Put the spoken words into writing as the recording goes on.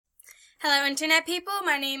Hello, Internet people.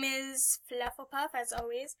 My name is Flufflepuff, as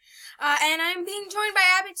always, and I'm being joined by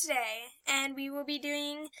Abby today, and we will be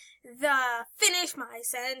doing the Finish My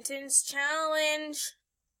Sentence Challenge.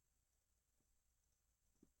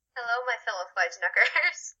 Hello, my fellow fudge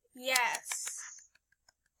knuckers. Yes.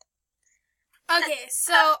 Okay,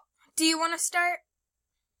 so, do you want to start?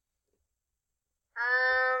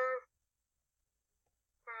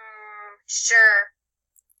 Sure.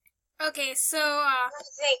 Okay, so,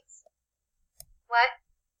 Thanks. What?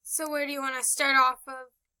 So where do you want to start off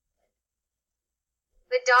of?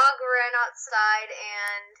 The dog ran outside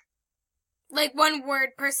and... Like, one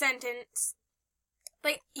word per sentence.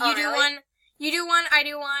 Like, you do really? one, I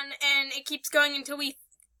do one, and it keeps going until we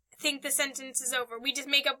think the sentence is over. We just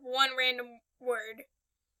make up one random word.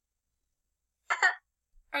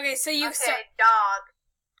 Okay, so you start. Dog.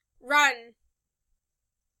 Run.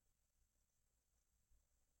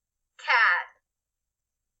 Cat.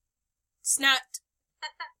 Snut.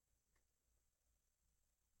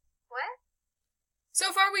 What?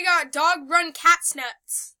 So far we got dog, run, cat,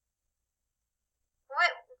 snuts.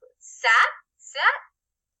 What? Sat?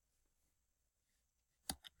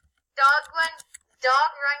 Dog run,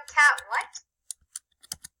 cat, what?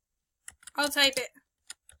 I'll type it.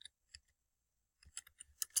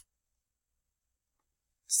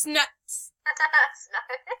 Snuts.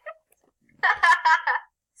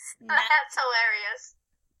 That's hilarious.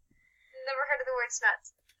 Never heard of the word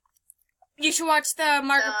snuts. You should watch the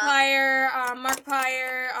Markiplier,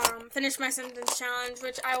 Finish My Sentence Challenge,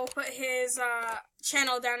 which I will put his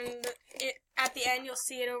channel down at the end. You'll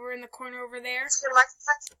see it over in the corner over there.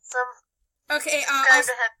 Okay,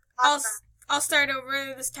 I'll start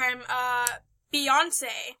over this time.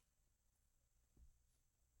 Beyonce.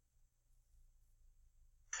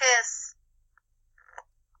 Kiss.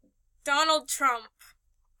 Donald Trump.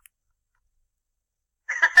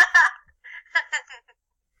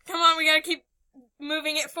 Come on, we gotta keep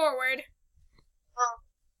moving it forward. Oh.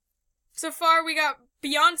 So far, we got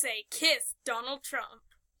Beyonce, Kiss, Donald Trump.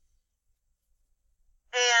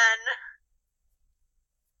 And...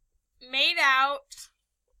 Made out.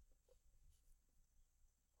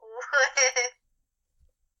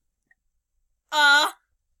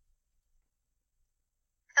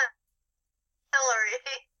 Hillary.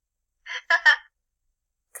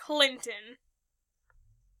 Clinton.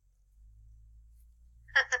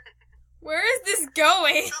 Where is this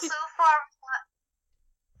going? So far,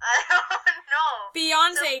 I don't know.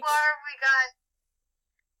 Beyonce. So far, we got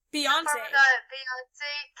Beyonce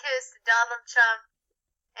kissed Donald Trump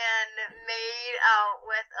and made out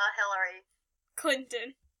with Hillary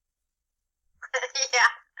Clinton.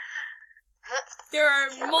 Yeah. There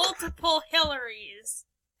are multiple Hillarys.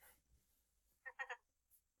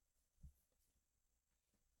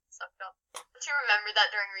 Sucked up. Don't you remember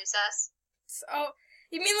that during recess? So,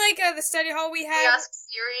 you mean like the study hall we had? We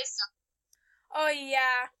asked series. Oh,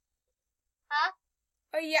 yeah. Huh?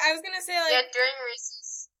 Oh, yeah, I was gonna say, like... Yeah, during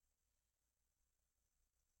recess.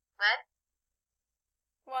 What?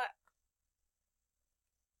 What?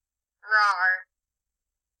 Rawr.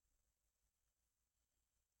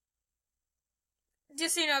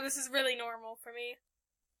 Just so you know, this is really normal for me.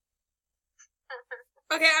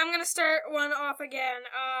 Okay, I'm gonna start one off again.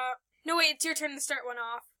 No, wait, it's your turn to start one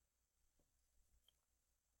off.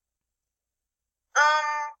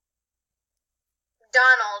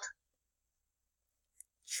 Donald.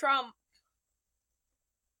 Trump.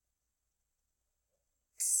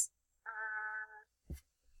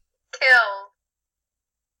 Kill.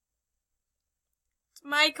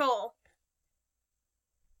 Michael.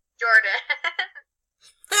 Jordan.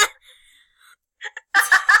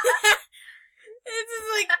 This is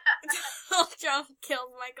like Donald Trump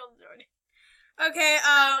killed Michael Jordan. Okay,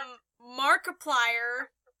 Markiplier.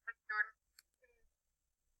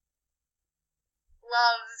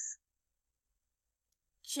 Loves.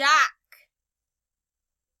 Jack.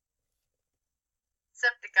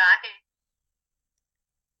 Septiceye.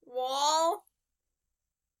 Wall.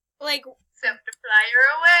 Like, Septiplier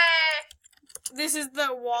away. this is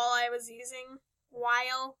the wall I was using.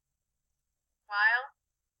 While.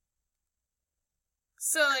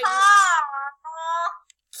 So, like,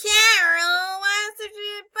 Carol wants to do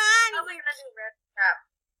a body. How am I gonna do red crap?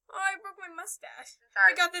 Oh, I broke my mustache. Sorry.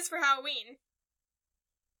 I got this for Halloween.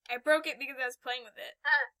 I broke it because I was playing with it.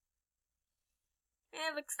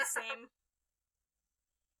 It looks the same.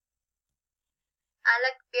 I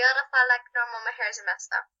look beautiful like normal. My hair's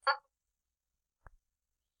messed up.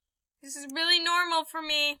 This is really normal for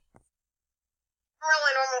me.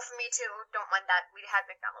 Really normal for me too. Don't mind that. We had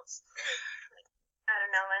McDonald's. I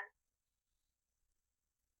don't know when.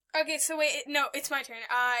 Okay, so wait, no, it's my turn.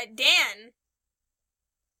 Dan.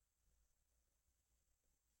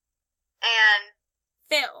 And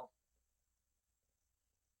Phil.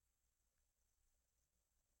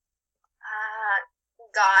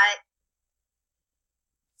 got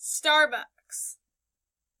Starbucks.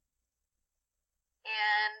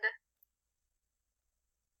 and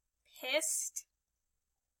Pissed.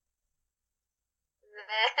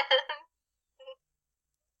 then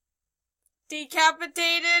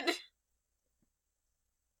Decapitated.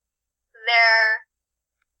 their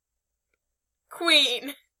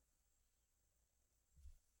Queen.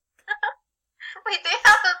 wait, they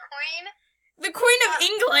have a queen? The Queen of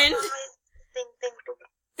England. Thing.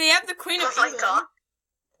 They have the Queen of Oh my England. God.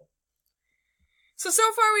 So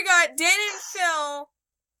far we got Dan and Phil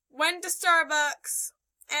went to Starbucks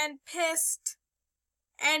and pissed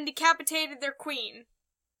and decapitated their queen.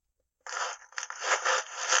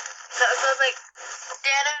 So it goes like,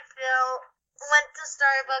 Dan and Phil went to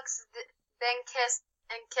Starbucks, then kissed,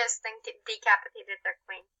 then decapitated their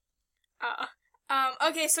queen.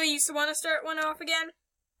 Okay, so you want to start one off again?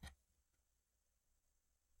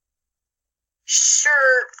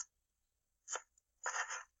 Sure.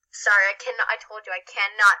 Sorry, I told you I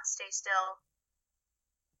cannot stay still.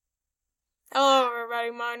 Hello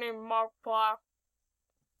everybody, my name is Markiplier.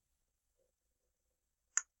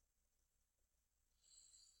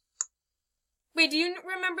 Wait, do you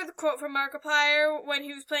remember the quote from Markiplier when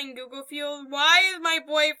he was playing Google Field? Why is my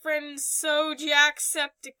boyfriend so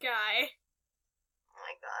Jacksepticeye? Oh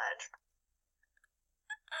my God.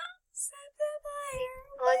 Septiceye.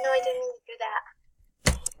 Oh no, I didn't mean to do that.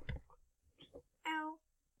 Ow.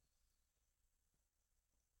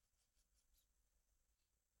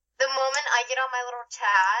 The moment I get on my little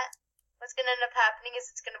chat, what's gonna end up happening is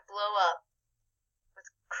it's gonna blow up with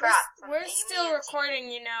crap. We're still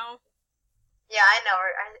recording, you know. Yeah, I know.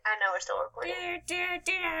 I know we're still recording.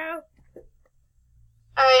 Do.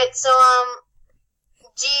 All right, so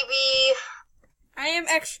GB. I am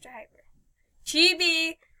extra hyper.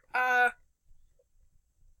 GB,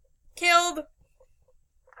 killed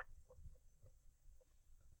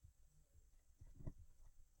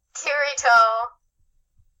Kirito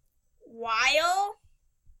while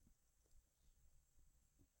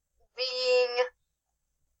being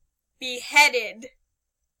beheaded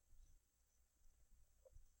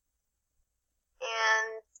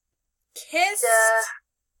and kissed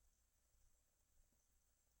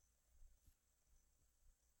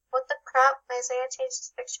what the crap? Isaiah changed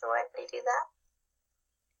his picture. Why did he do that?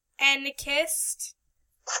 and kissed.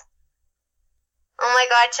 Oh my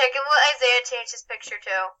God! Check out what Isaiah changed his picture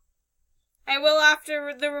to. I will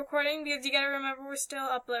after the recording because you gotta remember we're still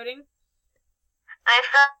uploading. I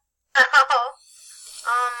know.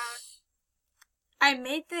 I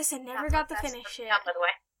made this and never got to finish it. By the way.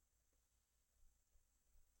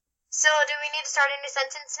 So, do we need to start a new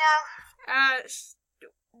sentence now?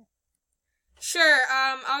 Sure,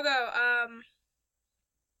 I'll go,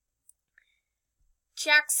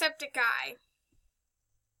 Jacksepticeye.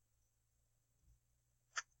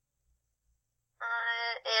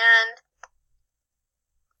 And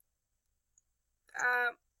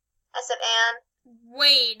I said and.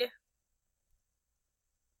 Wade.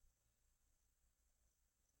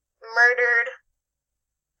 Murdered.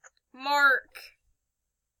 Mark.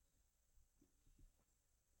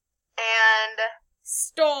 And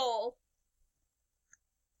Stole.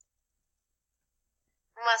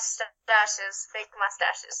 mustaches. Fake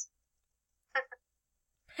mustaches.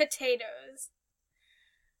 Potatoes.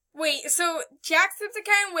 Wait, so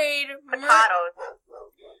Jacksepticeye and Wade Potatoes.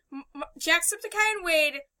 Jacksepticeye and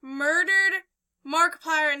Wade murdered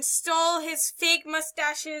Markiplier and stole his fake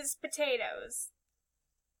mustaches potatoes.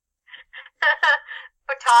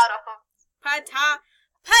 Potato. Potato.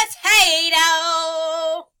 Potato.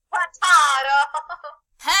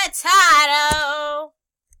 Potato.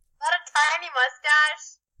 Not a tiny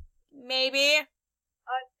mustache. Maybe.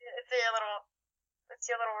 It's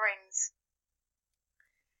your little rings.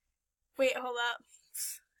 Wait, hold up.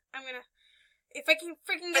 I'm gonna. If I can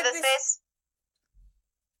freaking get Remember this face?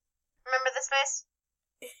 Remember this face?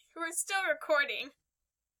 We're still recording.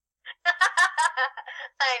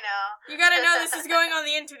 I know. You gotta know this is going on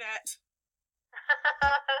the internet.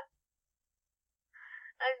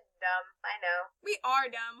 I'm dumb. I know. We are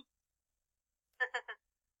dumb.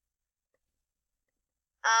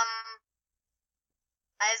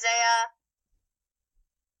 Isaiah.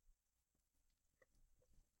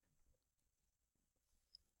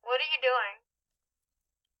 What are you doing?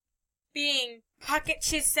 Being Pocket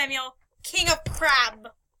Cheese Samuel, King of Crab.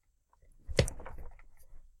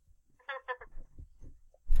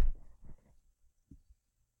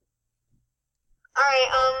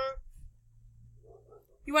 Alright,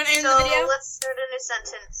 You want to end so the video? let's start a new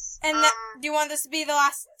sentence. And do you want this to be the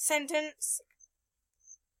last sentence?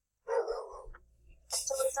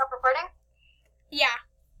 So we stop recording? Yeah.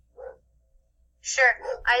 Sure.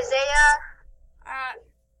 Isaiah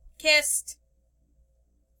Kissed.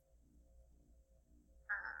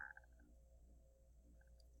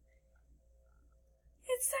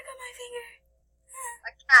 It's stuck on my finger.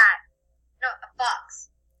 a cat. No, a fox.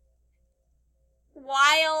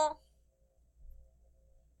 While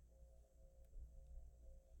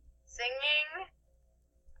Singing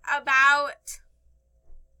about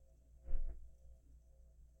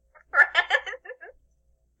friends.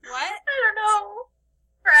 what? I don't know.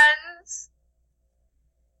 Friends.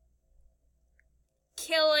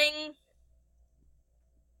 Killing.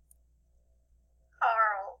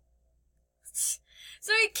 Carl.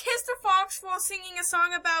 So he kissed a fox while singing a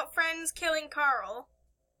song about friends killing Carl.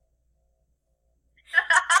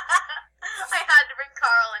 I had to bring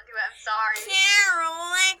Carl into it. I'm sorry.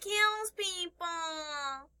 Carol that kills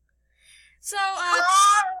people. So,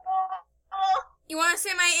 Carl. you want to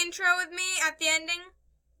say my intro with me at the ending?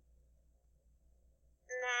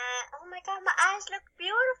 Nah. Oh my god, my eyes look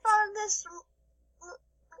beautiful in this.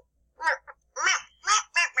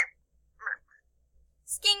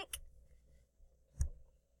 Skink.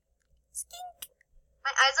 Skink.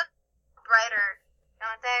 My eyes look brighter,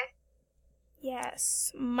 don't they?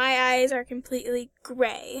 Yes, my eyes are completely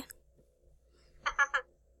gray.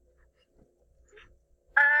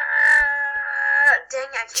 Dang,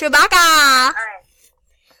 I can't. Chewbacca! Alright.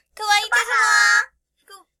 Kawaii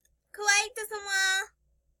sama.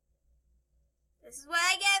 This is what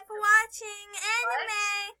I get for watching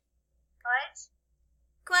anime. What?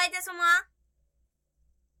 Kawaii sama.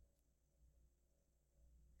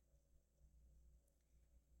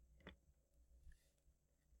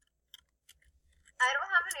 I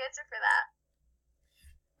don't have an answer for that.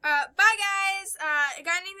 Bye guys.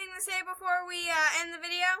 Got anything to say before we end the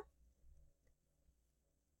video?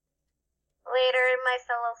 Later, my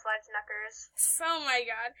fellow fudge knuckers. Oh my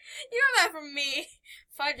god. You know that from me.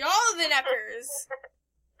 Fudge all the neppers.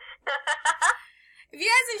 If you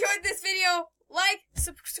guys enjoyed this video, like,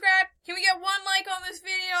 subscribe. Can we get 1 like on this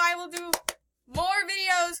video? I will do more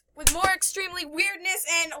videos with more extremely weirdness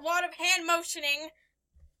and a lot of hand motioning.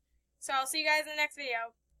 So I'll see you guys in the next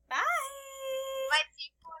video. Bye! Might see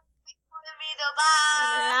you in the video.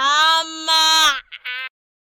 Bye! Llama!